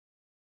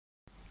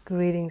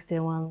Greetings,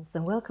 dear ones,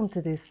 and welcome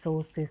to this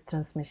Solstice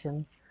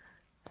transmission.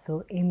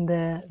 So in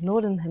the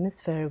Northern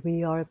Hemisphere,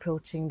 we are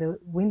approaching the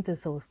winter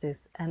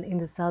solstice, and in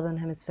the Southern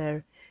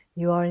Hemisphere,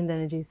 you are in the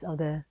energies of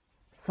the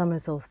summer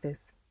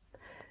solstice.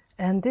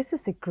 And this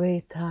is a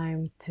great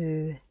time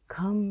to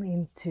come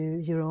into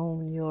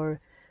your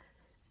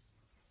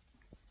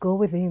go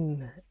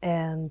within,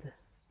 and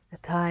a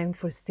time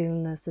for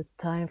stillness, a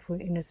time for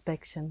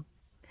introspection.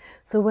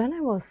 So when I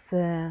was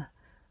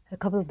a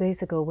couple of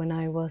days ago, when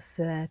I was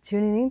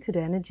tuning into the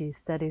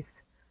energies that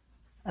is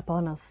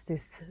upon us,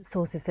 this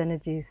solstice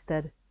energies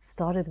that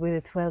started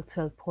with the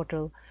 12-12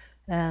 portal,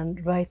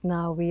 and right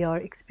now we are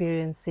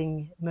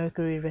experiencing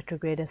Mercury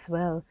retrograde as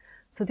well.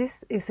 So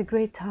this is a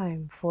great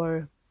time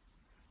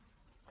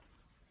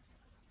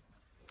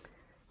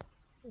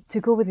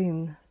to go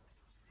within,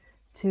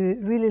 to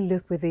really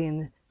look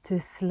within, to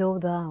slow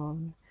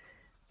down,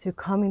 to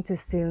come into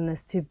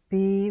stillness, to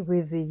be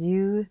with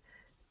you,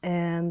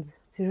 and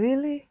to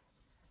really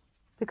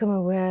become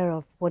aware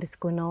of what is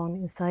going on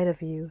inside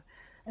of you.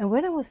 And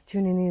when I was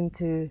tuning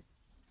into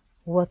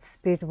what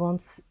Spirit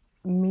wants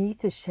me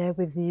to share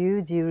with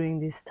you during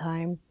this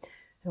time,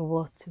 and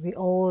what we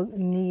all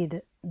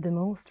need the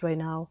most right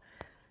now,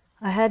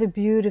 I had a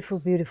beautiful,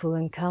 beautiful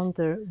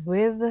encounter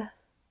with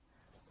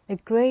a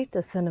great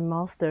Ascended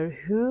Master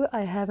who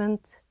I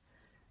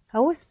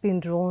always been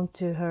drawn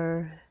to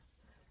her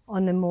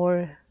on a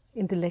more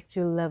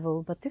intellectual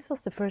level, but this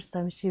was the first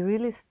time she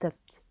really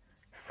stepped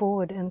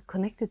forward and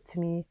connected to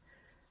me,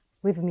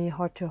 with me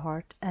heart to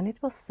heart. And it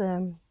was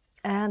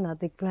Anna,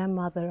 the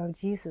grandmother of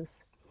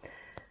Jesus.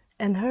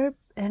 And her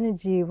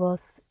energy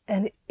was,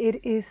 and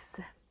it is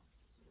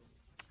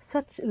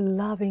such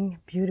loving,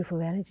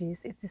 beautiful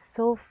energies. It is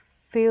so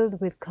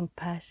filled with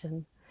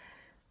compassion.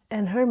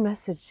 And her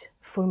message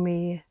for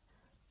me,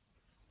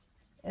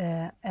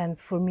 and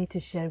for me to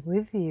share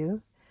with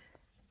you,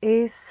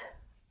 is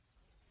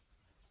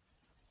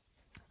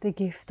the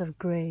gift of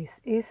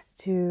grace, is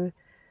to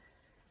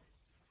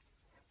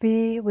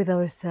be with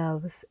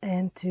ourselves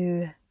and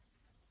to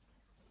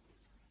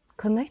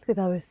connect with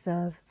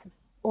ourselves,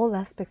 all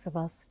aspects of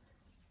us,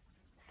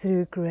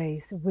 through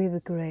grace,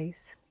 with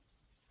grace.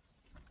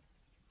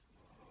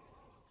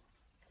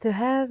 To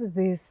have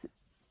this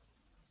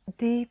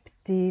deep,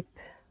 deep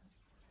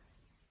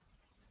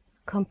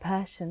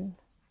compassion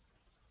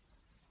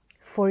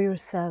for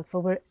yourself,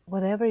 for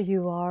whatever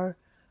you are,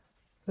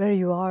 where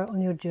you are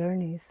on your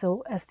journey.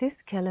 So as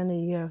this calendar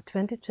year of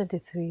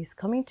 2023 is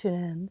coming to an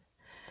end,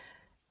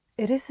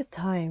 it is a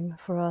time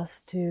for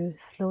us to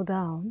slow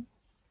down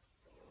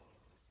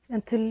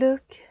and to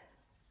look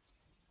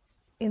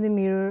in the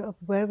mirror of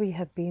where we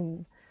have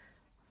been,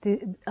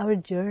 our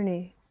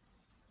journey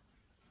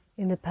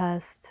in the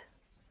past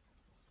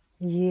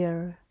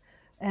year.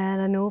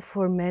 And I know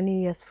for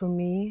many, as for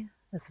me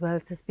as well,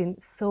 it has been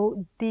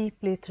so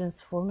deeply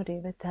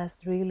transformative. It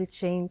has really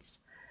changed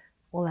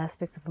all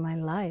aspects of my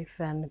life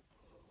and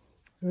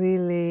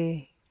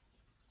really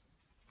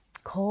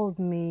called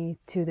me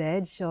to the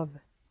edge of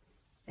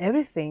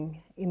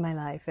everything in my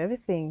life,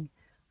 everything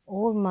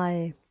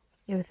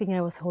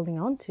I was holding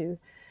on to,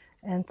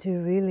 and to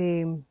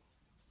really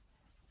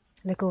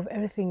let go of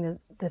everything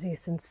that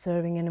isn't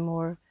serving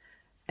anymore,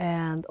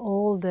 and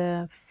all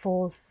the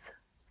false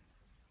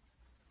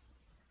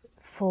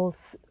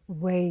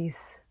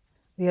ways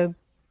we are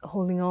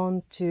holding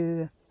on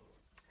to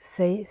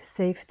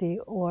safety,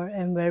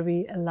 and where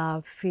we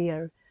allow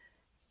fear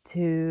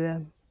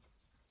to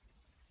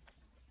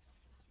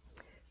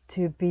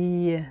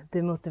be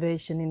the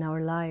motivation in our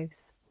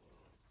lives,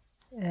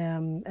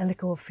 and let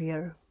go of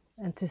fear,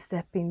 and to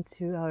step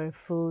into our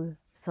full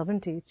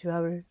sovereignty, to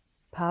our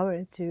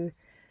power, to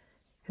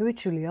who we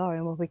truly are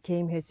and what we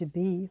came here to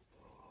be.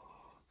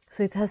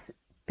 So it has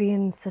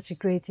been such a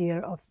great year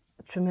of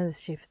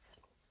tremendous shifts,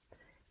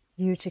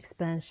 huge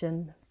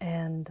expansion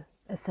and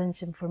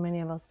ascension for many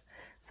of us.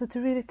 So to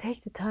really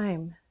take the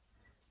time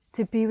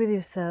to be with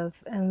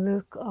yourself and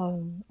look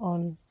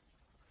on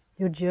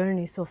your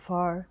journey so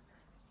far,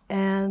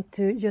 and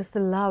to just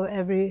allow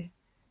every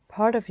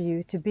part of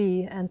you to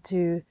be, and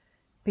to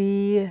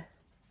be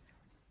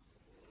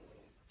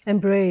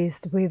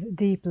embraced with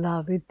deep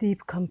love, with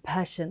deep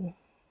compassion.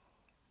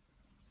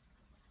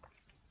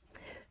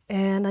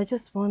 And I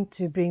just want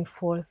to bring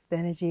forth the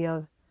energy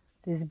of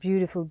this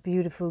beautiful,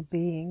 beautiful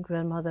being,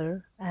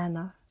 Grandmother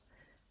Anna,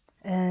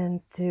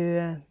 and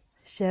to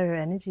share her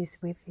energies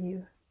with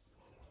you.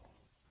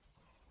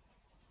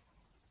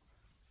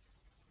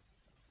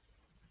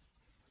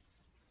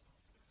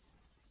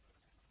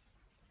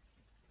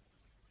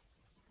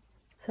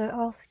 So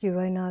I ask you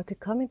right now to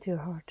come into your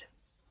heart.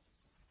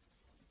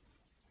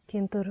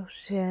 Kintoro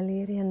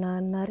shealir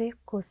nare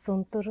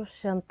kosontoro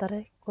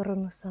shantare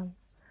koronosan.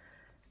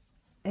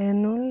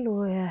 Enun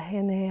luea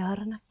hene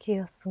arna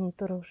kia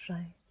suntoro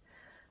shai.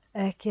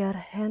 Ekiar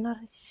henar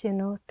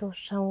shinoto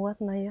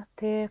shamwat naya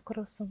te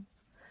koroson.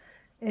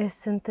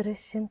 Esentere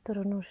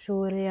shintoro no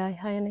shuria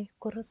haine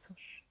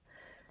korososh.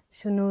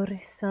 Shunuri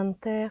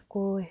sante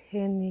ko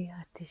heni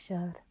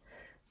atishar.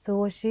 So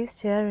what she's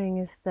sharing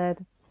is that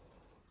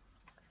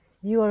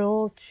You are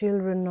all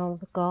children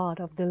of God,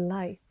 of the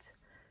light.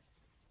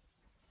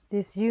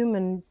 This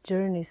human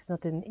journey is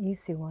not an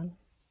easy one.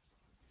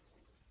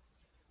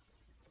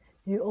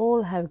 You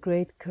all have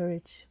great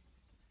courage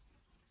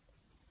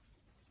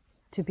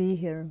to be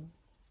here.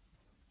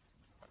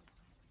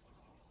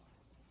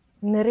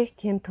 So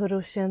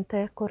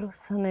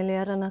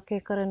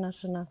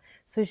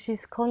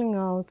she's calling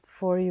out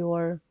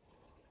for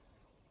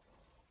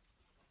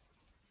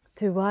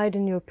to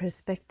widen your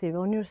perspective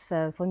on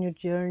yourself, on your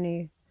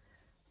journey,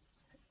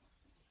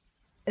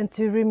 and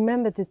to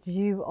remember that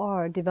you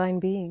are divine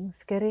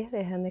beings.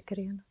 And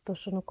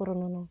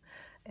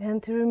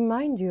to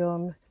remind you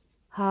of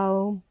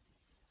how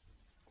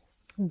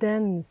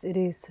dense it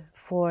is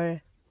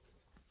for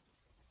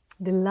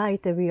the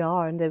light that we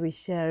are and that we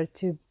share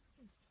to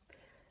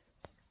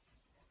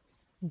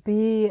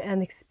be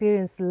and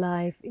experience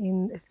life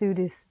through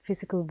this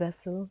physical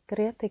vessel. That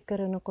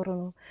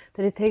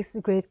it takes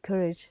great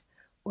courage.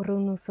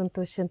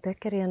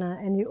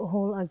 And you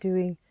all are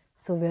doing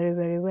so very,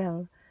 very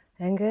well.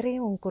 And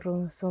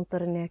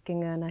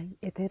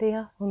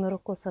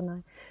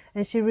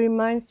she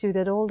reminds you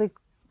that all the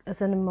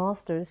Ascended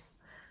Masters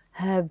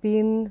have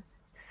been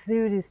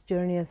through this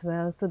journey as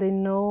well, so they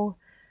know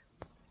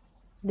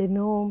the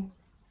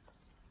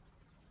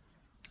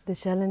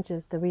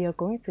challenges that we are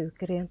going through,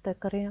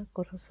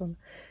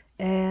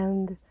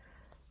 and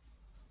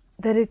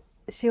that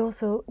she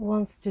also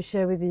wants to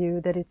share with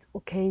you that it's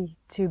okay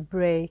to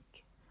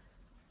break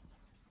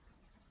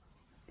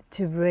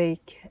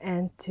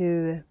and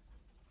to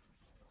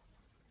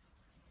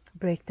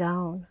break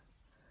down.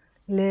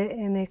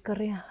 And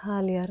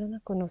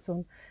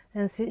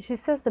she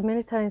says that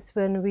many times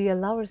when we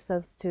allow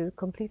ourselves to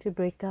completely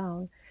break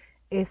down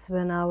is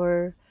when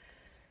our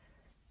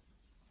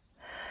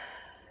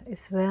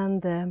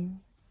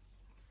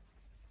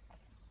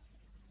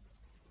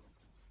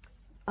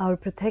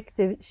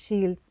protective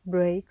shields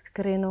breaks,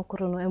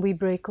 and we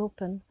break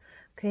open.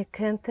 And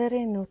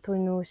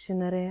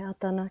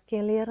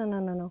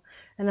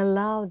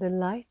allow the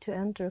light to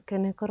enter.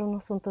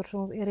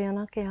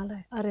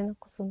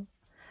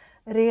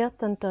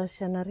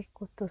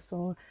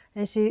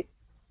 And she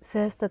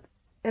says that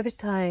every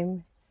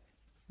time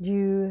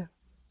you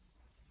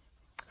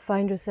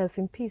find yourself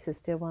in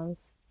pieces, dear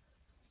ones,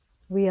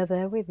 we are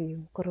there with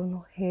you.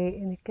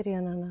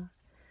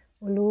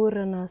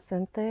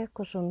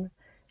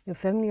 Your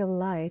family of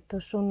light,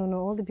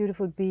 all the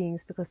beautiful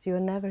beings, because you are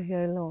never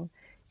here alone.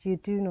 You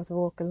do not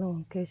walk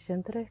alone.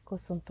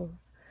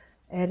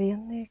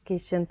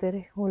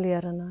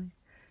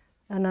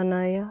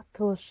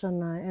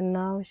 And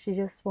now she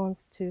just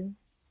wants to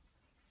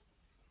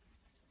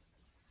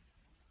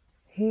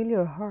heal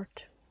your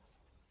heart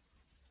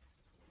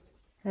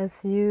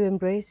as you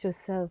embrace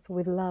yourself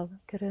with love.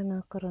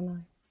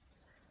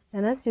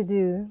 And as you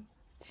do,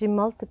 she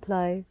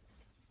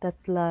multiplies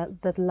that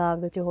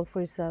love that you hold for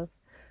yourself.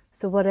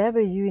 So whatever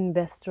you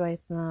invest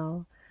right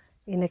now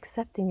in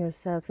accepting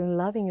yourself, in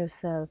loving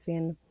yourself,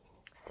 in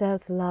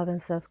self-love and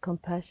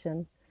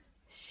self-compassion,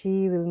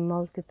 she will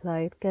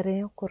multiply it.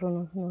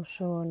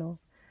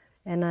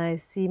 And I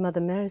see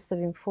Mother Mary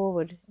stepping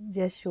forward,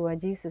 Yeshua,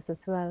 Jesus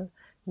as well,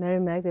 Mary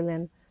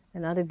Magdalene,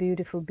 and other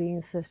beautiful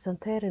beings. The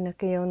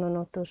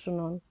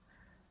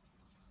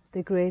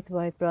Great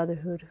White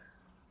Brotherhood.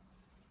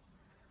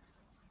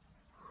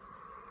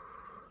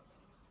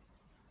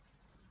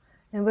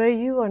 And where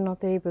you are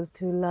not able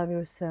to love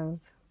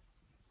yourself,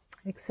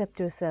 accept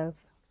yourself,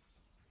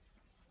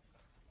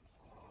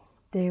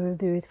 they will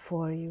do it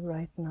for you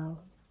right now.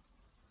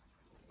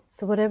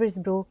 So whatever is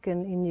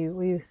broken in you,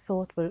 or you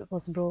thought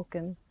was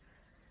broken,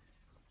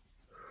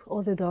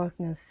 all the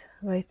darkness,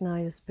 right now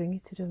just bring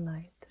it to the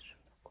light.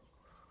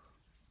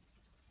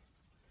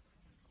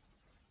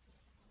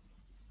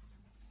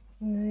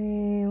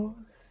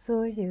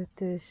 So you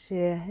to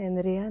share and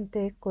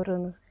riante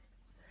coron.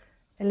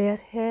 Eller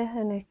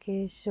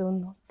heneke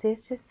shon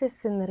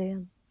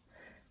tessesenrian.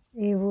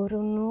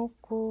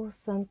 Ivorunuku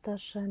Santa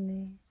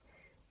Shani.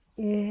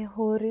 E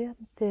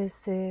horiante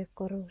se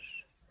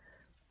koros.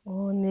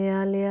 O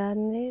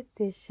nealiane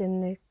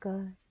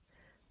tisheneka.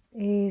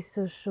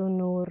 Iso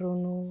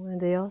shonurunu.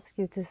 And they ask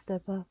you to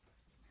step up,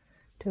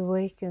 to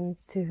awaken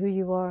to who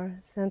you are.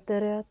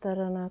 Senterea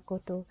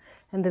taranakoto.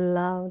 And the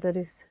love that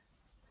is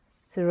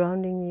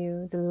surrounding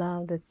you, the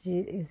love that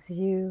is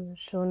you.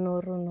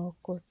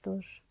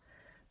 Shonorunokotosh.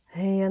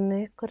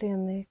 Heyane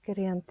koriane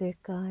kiriante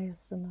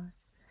kayasana.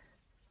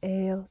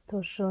 Eo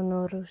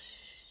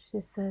toshonorush, she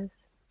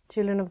says,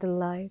 children of the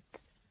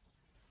light,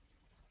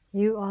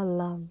 you are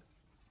love.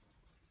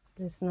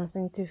 There's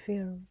nothing to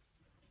fear.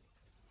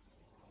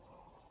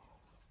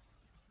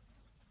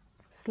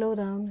 Slow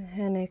down,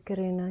 hene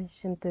karina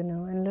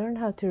shintano, and learn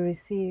how to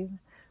receive.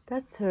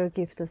 That's her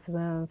gift as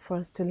well, for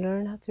us to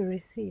learn how to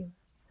receive.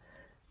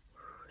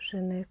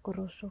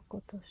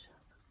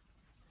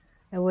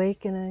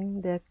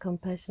 Awakening the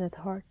compassionate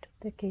heart.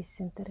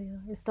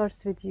 It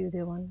starts with you,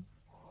 the one.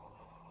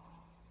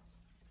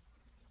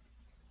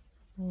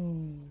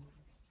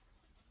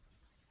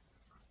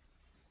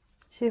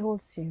 She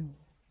holds you.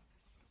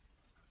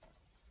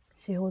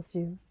 She holds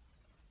you.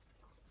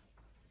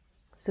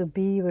 So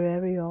be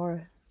wherever you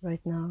are right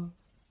now.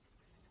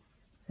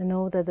 And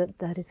know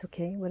that is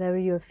okay. Whatever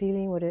you're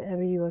feeling,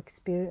 whatever you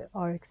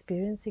are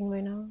experiencing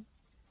right now,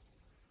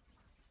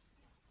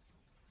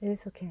 it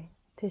is okay.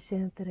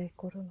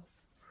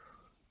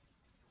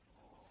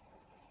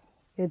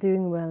 You're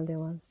doing well, dear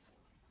ones.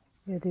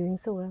 You're doing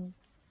so well.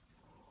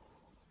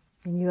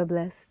 And you are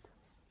blessed.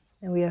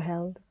 And we are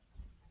held.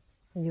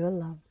 And you are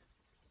loved.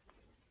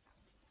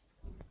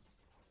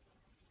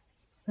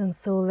 And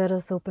so let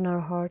us open our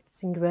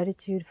hearts in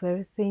gratitude for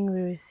everything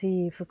we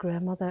receive, for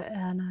Grandmother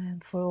Anna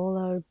and for all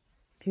our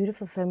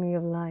beautiful family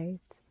of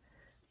light,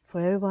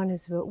 for everyone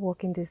who's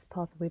walking this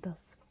path with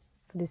us,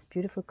 for this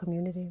beautiful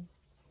community.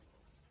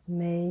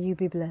 May you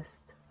be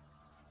blessed.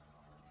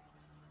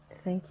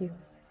 Thank you.